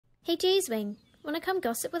Hey Jayswing, wanna come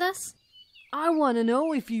gossip with us? I want to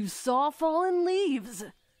know if you saw fallen leaves.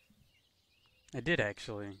 I did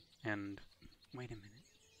actually, and wait a minute.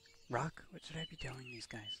 Rock, what should I be telling these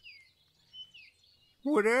guys?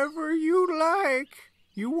 Whatever you like.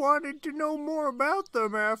 You wanted to know more about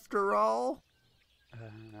them after all.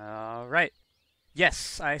 Right.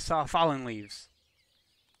 Yes, I saw fallen leaves.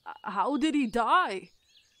 How did he die?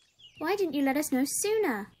 Why didn't you let us know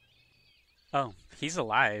sooner? Oh, he's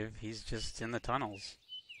alive. He's just in the tunnels.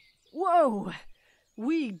 Whoa!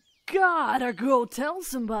 We gotta go tell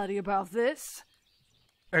somebody about this.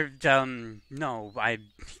 No, I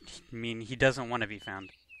mean, he doesn't want to be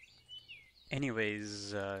found.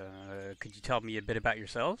 Anyways, could you tell me a bit about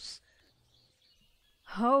yourselves?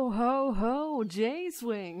 Ho, ho, ho,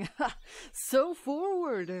 Jayswing. So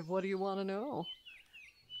forward. What do you want to know?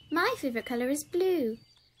 My favourite colour is blue.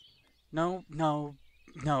 No,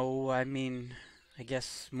 I mean, I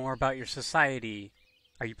guess more about your society.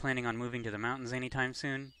 Are you planning on moving to the mountains anytime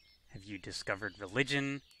soon? Have you discovered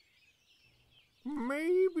religion?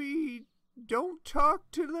 Maybe don't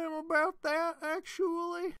talk to them about that,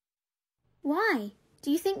 actually. Why?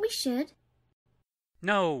 Do you think we should?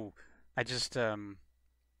 No, I just,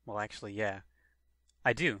 well, actually, yeah.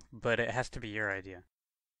 I do, but it has to be your idea.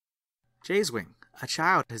 Jayswing, a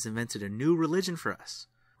child has invented a new religion for us.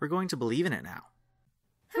 We're going to believe in it now.